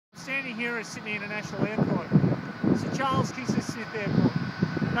Standing here at Sydney International Airport. Sir Charles Kingsley Smith Airport,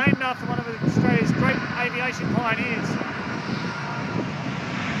 named after one of Australia's great aviation pioneers.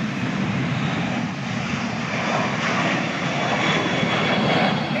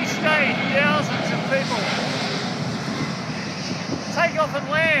 Each day, thousands of people take off and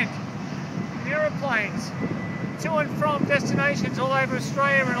land in aeroplanes to and from destinations all over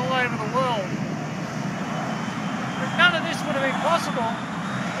Australia and all over the world. But none of this would have been possible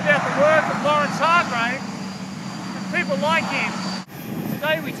without the work of Lawrence Hargrave and people like him.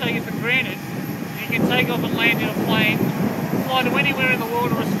 Today we take it for granted you can take off and land in a plane, fly to anywhere in the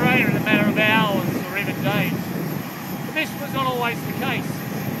world or Australia in a matter of hours or even days. But this was not always the case.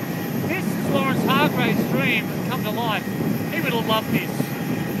 This is Lawrence Hargrave's dream come to life. He would have loved this.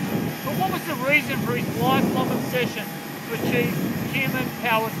 But what was the reason for his lifelong obsession to achieve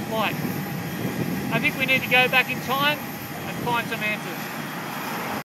human-powered flight? I think we need to go back in time and find some answers.